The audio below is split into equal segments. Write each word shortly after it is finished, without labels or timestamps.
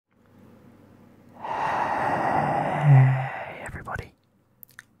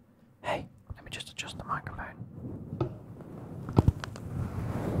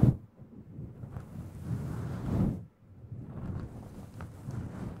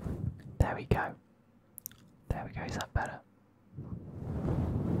There we go. There we go. Is that better?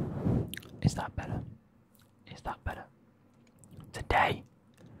 Is that better? Is that better? Today,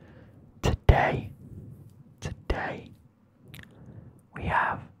 we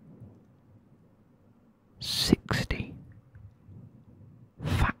have 60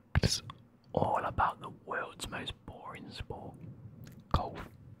 facts all about the world's most boring sport, golf,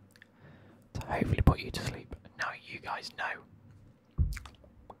 to hopefully put you to sleep. Now you guys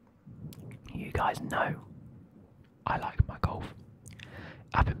know I like my golf.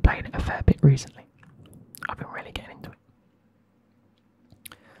 I've been playing it a fair bit recently. I've been really getting into it.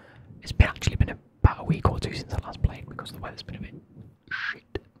 It's actually been about a week or two since I last played because the weather's been a bit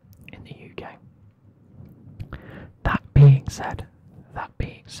shit in the UK. That being said,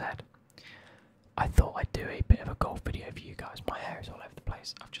 I thought I'd do a bit of a golf video for you guys. My hair is all over the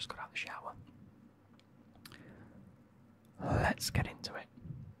place. I've just got out of the shower. Let's get into it.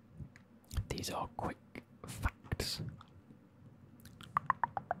 These are quick facts.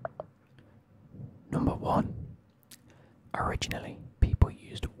 Number 1. Originally, people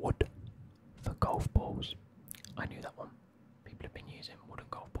used wood for golf balls. I knew that one. People have been using wooden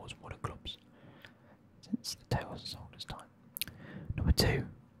golf balls, wooden clubs since the tales as old as time. Number 2.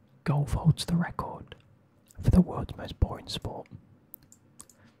 Golf holds the record for the world's most boring sport.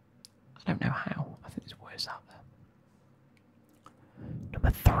 I don't know how. I think there's worse out there.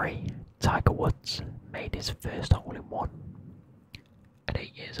 Number 3. Tiger Woods made his first hole-in-one at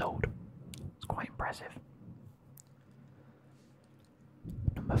 8 years old. It's quite impressive.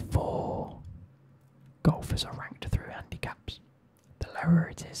 Number 4. Golfers are ranked through handicaps. The lower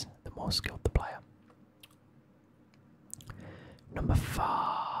it is, the more skilled the player. Number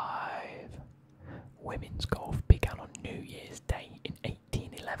 5. Women's golf began on New Year's Day in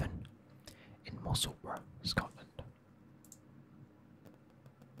 1811 in Musselburgh, Scotland.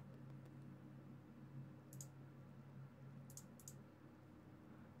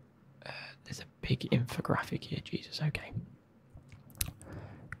 There's a big infographic here, Jesus, okay.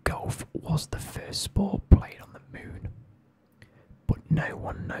 Golf was the first sport played on the moon, but no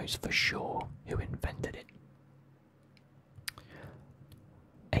one knows for sure who invented it.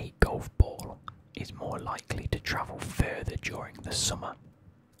 A golf ball is more likely to travel further during the summer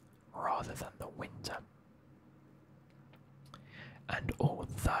rather than the winter. And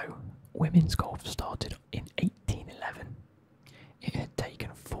although women's golf started in 1811, it had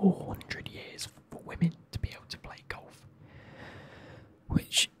taken 400 years for women to be able to play golf,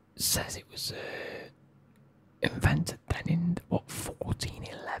 which says it was invented then in,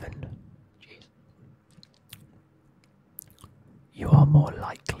 1411? Jeez. You are more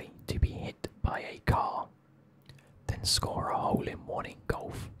likely to be hit by a car than score a hole-in-one in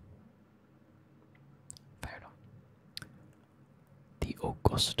golf. Fair enough. The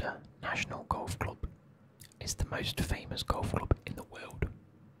Augusta National Golf Club is the most famous golf club in the world.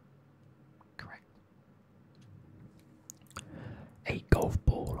 Correct. A golf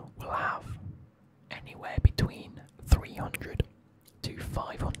ball will have anywhere between 300 to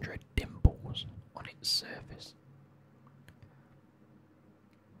 500 dimples on its surface.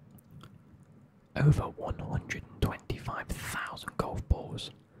 Over 125,000 golf balls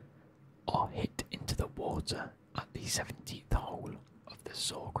are hit into the water at the 17th hole of the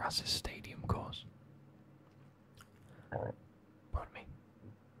Sawgrasses Stadium course. Pardon me.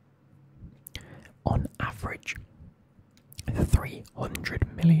 On average,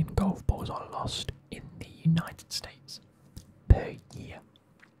 300 million golf balls are lost in the United States per year.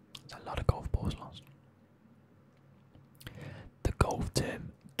 That's a lot of golf balls lost. The golf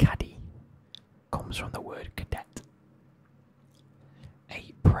term caddy comes from the word cadet.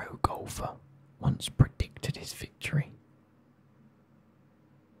 A pro golfer once predicted his victory.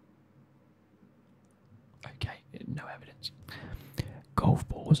 Okay, no evidence. Golf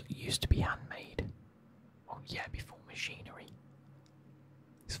balls used to be handmade. Oh yeah, before machinery.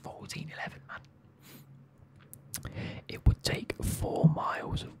 It's 1411, man. It would take 4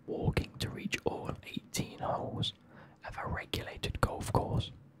 miles of walking to reach all 18 holes of a regulated golf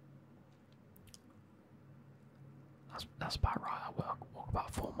course. That's about right. I walk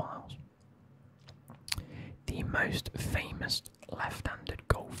about 4 miles. The most famous left-handed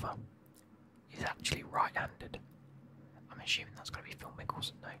golfer is actually right-handed. I'm assuming that's going to be Phil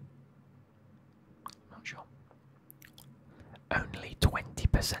Mickelson, no? I'm not sure. Only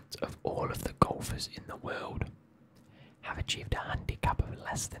 20% of all of the golfers in the world have achieved a handicap of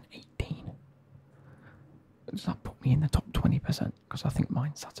less than 18. Does that put me in the top 20%? Because I think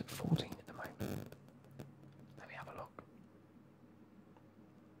mine's sat at 14 at the moment. Let me have a look.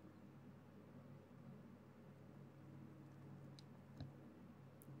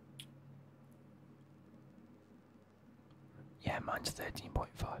 mine's 13.5.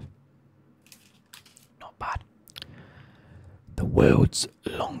 Not bad. The world's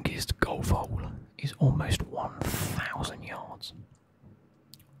longest golf hole is almost 1,000 yards.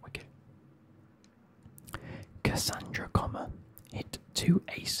 Wicked. Cassandra Comer hit 2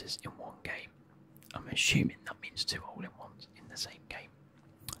 aces in one game. I'm assuming that means 2 hole-in-ones in the same game.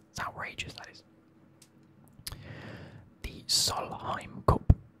 It's outrageous, that is. The Solheim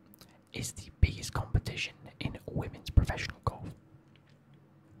Cup is the biggest competition in women's professional golf.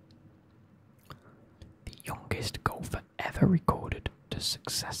 The youngest golfer ever recorded to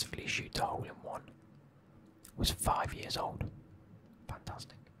successfully shoot a hole-in-one was 5 years old.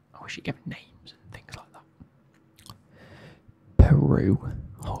 Fantastic. I wish you gave names and things like that. Peru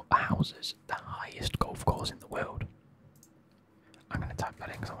houses the highest golf course in the world. I'm going to type that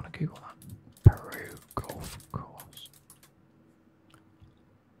in because I want to Google that. Peru golf course.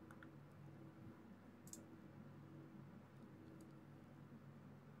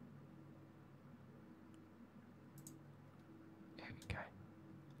 Here we go.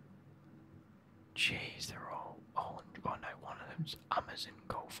 Jeez, they're all 100. Oh no, one of them's Amazon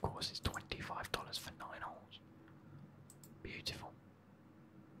golf course is $25 for 9 holes. Beautiful.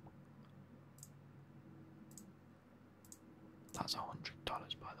 That's $100,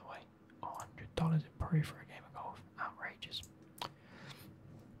 by the way. $100 in Peru for a game of golf. Outrageous.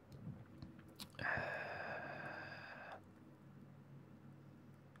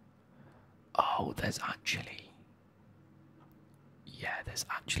 Oh, there's actually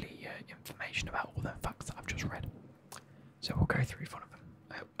information about all the facts that I've just read. So we'll go through one of them,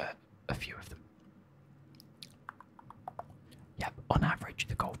 a few of them. Yep, on average,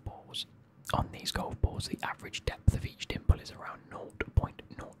 on these golf balls, the average depth of each dimple is around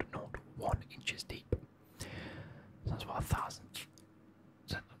 0.001 inches deep. So that's about a thousandth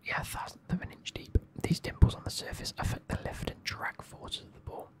of an inch deep. These dimples on the surface affect the lift and drag forces of the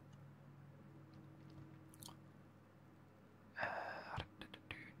ball.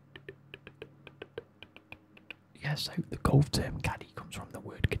 So the golf term caddy comes from the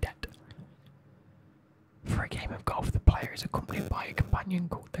word cadet. For a game of golf, the player is accompanied by a companion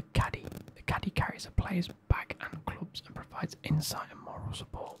called the caddy. The caddy carries a player's bag and clubs and provides insight and moral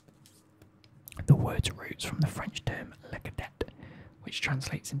support. The word's roots from the French term le cadet, which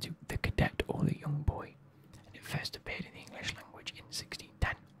translates into the cadet or the young boy, and it first appeared in the English language in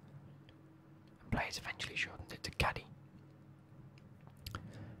 1610. And players eventually shortened it to caddy.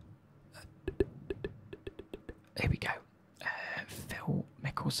 Here we go. Phil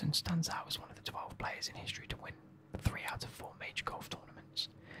Mickelson stands out as one of the 12 players in history to win 3 out of 4 major golf tournaments.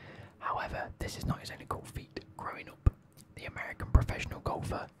 However, this is not his only golf feat. Growing up, the American professional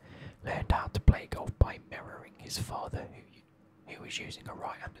golfer learned how to play golf by mirroring his father, who was using a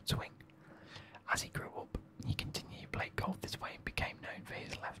right-handed swing. As he grew up, he continued to play golf this way and became known for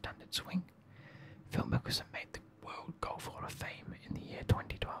his left-handed swing. Phil Mickelson made the World Golf Hall of Fame in the year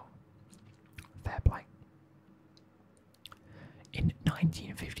 2012. Fair play. In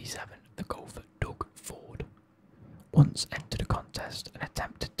 1957, the golfer Doug Ford once entered a contest and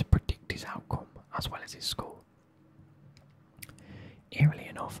attempted to predict his outcome as well as his score. Eerily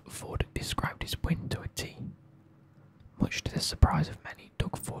enough, Ford described his win to a T. Much to the surprise of many,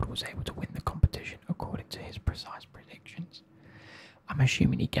 Doug Ford was able to win the competition according to his precise predictions. I'm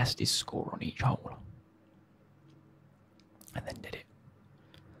assuming he guessed his score on each hole and then did it.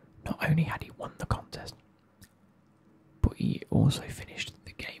 Not only had he won the contest, but he also finished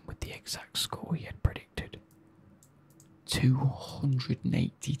the game with the exact score he had predicted.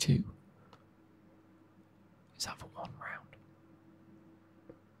 282. Is that for one round?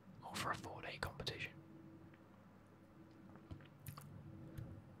 Or for a 4-day competition?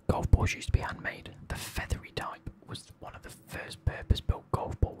 Golf balls used to be handmade. The feathery type was one of the first purpose-built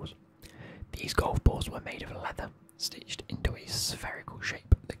golf balls. These golf balls were made of leather, stitched into a spherical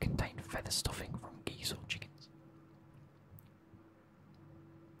shape that contained feather stuffing from geese or chickens.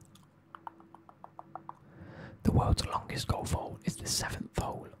 The world's longest golf hole is the 7th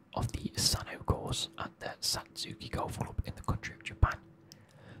hole of the Sano course at the Satsuki Golf Club in the country of Japan.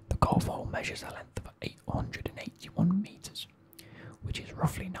 The golf hole measures a length of 881 metres, which is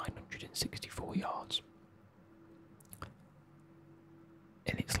roughly 964 yards.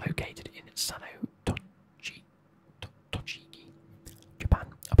 And it's located in Sano, Tochigi, Japan,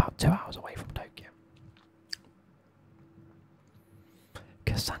 about 2 hours away from Tokyo.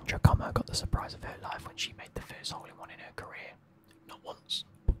 Cassandra Comer got the surprise of her life when she made the first hole-in-one in her career. Not once,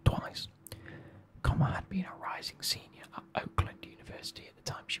 but twice. Comer had been a rising senior at Oakland University at the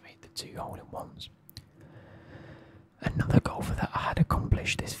time she made the 2 hole-in-ones. Another golfer that had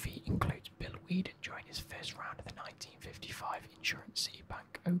accomplished this feat includes Bill Weeden during his first round of the 1955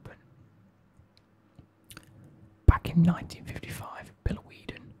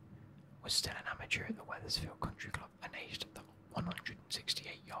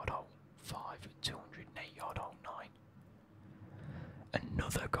 268-yard hole 5, 208-yard hole 9.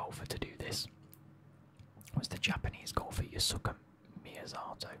 Another golfer to do this was the Japanese golfer Yusuke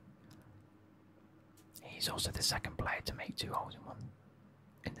Miyazato. He's also the second player to make 2 holes in one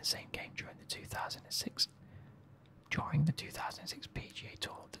in the same game during the 2006 PGA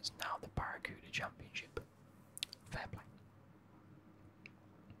Tour that's now the Barracuda Championship. Fair play.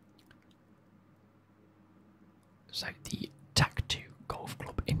 So the TAC2 Golf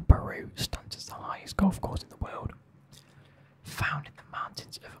Club in Peru stands as the highest golf course in the world. Found in the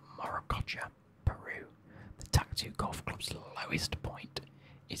mountains of Morococha, Peru, the TAC2 Golf Club's lowest point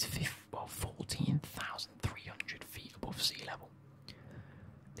is 14,300 feet above sea level.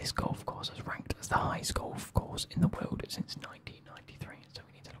 This golf course is ranked as the highest golf course in the world since 1993, so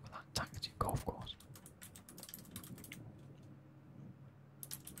we need to look at that TAC2 golf course.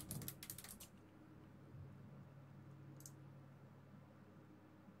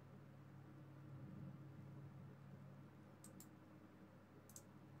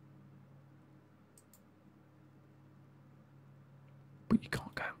 But you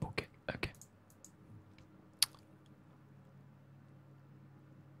can't go and book it. Okay.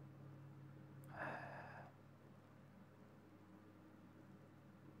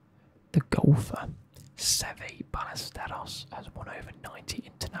 The golfer Seve Ballesteros has won over 90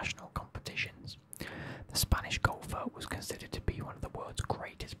 international competitions. The Spanish golfer was considered to be one of the world's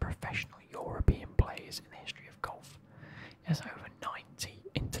greatest professional European players in the history of golf. He has over 90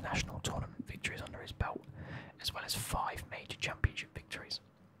 international tournament victories under his belt, as well as 5 major championship victories.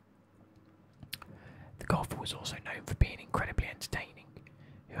 The golfer was also known for being incredibly entertaining,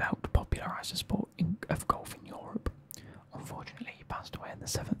 who helped popularise the sport of golf in Europe. Unfortunately, he passed away on the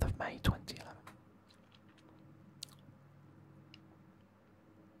 7th of May 2011.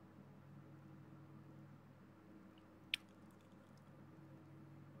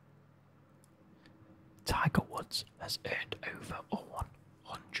 Tiger Woods has earned over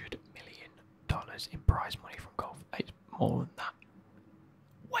 $100 million in prize money from golf. It's more than that.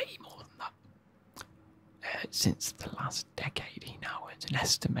 Way more than that. Since the last decade, he now earns an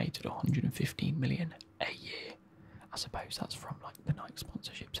estimated $115 million a year. I suppose that's from like the Nike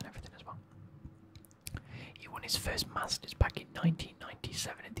sponsorships and everything as well. He won his first Masters back in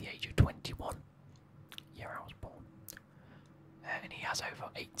 1997 at the age of 21, year I was born. And he has over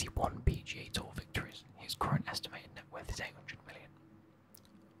 81 PGA Tour victories. His current estimated net worth is $800 million.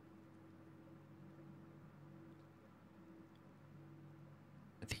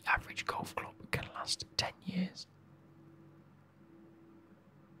 The average golf club can last 10 years.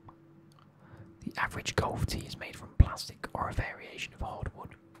 The average golf tee is made from plastic or a variation of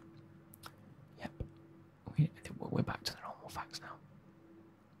hardwood. Yep, we're back to the normal facts now.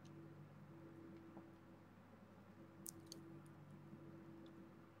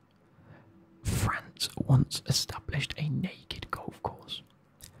 France once established a naked golf course.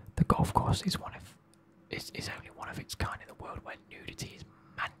 The golf course is only one of its kind in the world where nudity is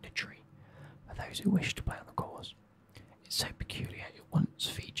mandatory for those who wish to play on the course. It's so peculiar it once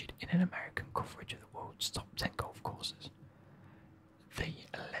featured in an American coverage of the world's top 10 golf courses. The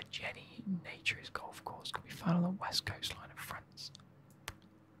Legeni Natures golf course can be found on the west coastline of France.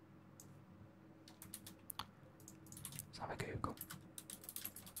 Let's have a Google.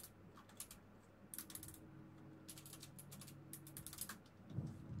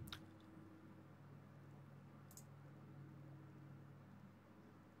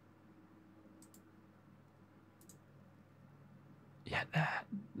 Yeah,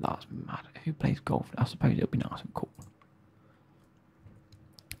 that's mad. Who plays golf? I suppose it'll be nice and cool.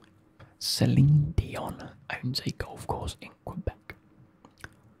 Celine Dion owns a golf course in Quebec.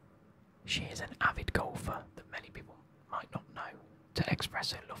 She is an avid golfer that many people might not know. To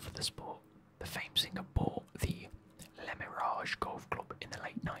express her love for the sport, the famed singer bought the Le Mirage Golf Club in the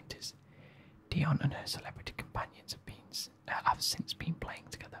late 90s. Dion and her celebrity companions have since been playing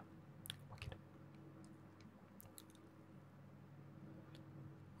together. Wicked.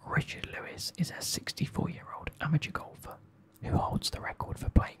 Richard Lewis is a 64-year-old amateur golfer who holds the record for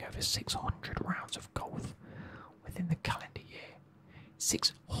playing over 600 rounds of golf within the calendar year.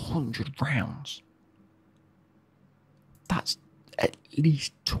 600 rounds! That's at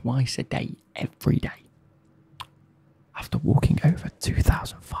least twice a day, every day. After walking over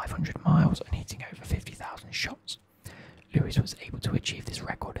 2,500 miles and hitting over 50,000 shots, Lewis was able to achieve this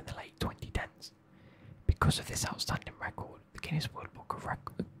record in the late 2010s. Because of this outstanding record, the Guinness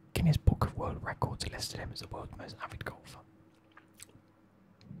Book of World Records listed him as the world's most avid golfer.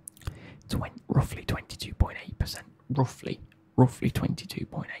 Roughly 22.8%, roughly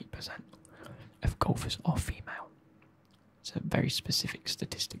 22.8% of golfers are female. It's a very specific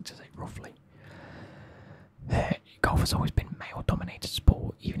statistic to say roughly. Golf has always been a male-dominated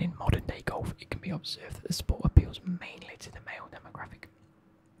sport. Even in modern-day golf, it can be observed that the sport appeals mainly to the male demographic.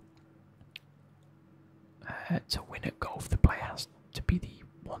 To win at golf, the player has to be the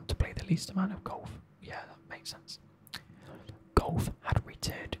one to play the least amount of golf. Yeah, that makes sense. Golf had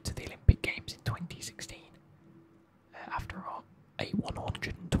returned to the Olympic Games in 2016 after a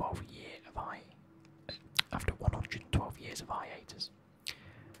 112 years of hiatus.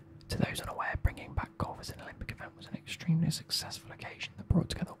 To those unaware, bringing back golf as an Olympic event was an extremely successful occasion that brought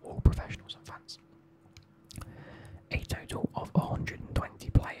together all professionals and fans. A total of 120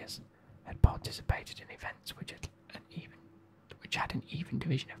 players had participated in events which had an even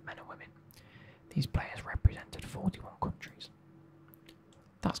division of men and women. These players represented 41 countries.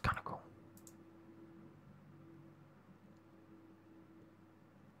 That's kind of cool.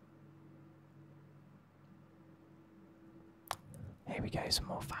 Here we go, some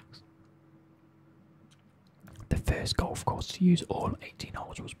more facts. The first golf course to use all 18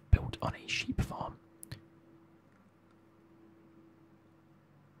 holes was built on a sheep farm.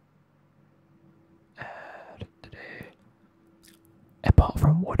 Apart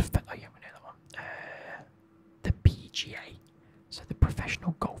from wood, oh yeah, we know that one. The PGA, so the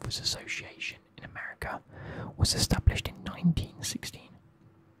Professional Golfers Association in America, was established in 1916.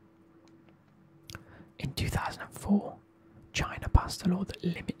 In 2004, China passed a law that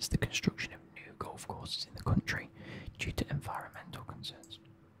limits the construction of new golf courses in the country due to environmental concerns.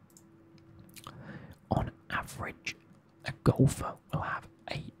 On average, a golfer will have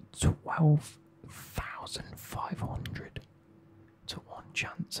a 12,500 to 1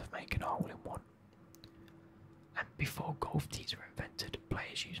 chance of making a hole in one. And before golf tees were invented,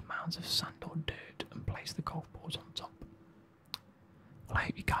 players used mounds of sand or dirt and placed the golf balls on top. Well, I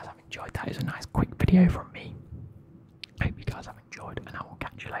hope you guys have enjoyed. That is a nice quick video from me. I hope you guys have enjoyed, and I will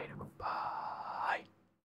catch you later.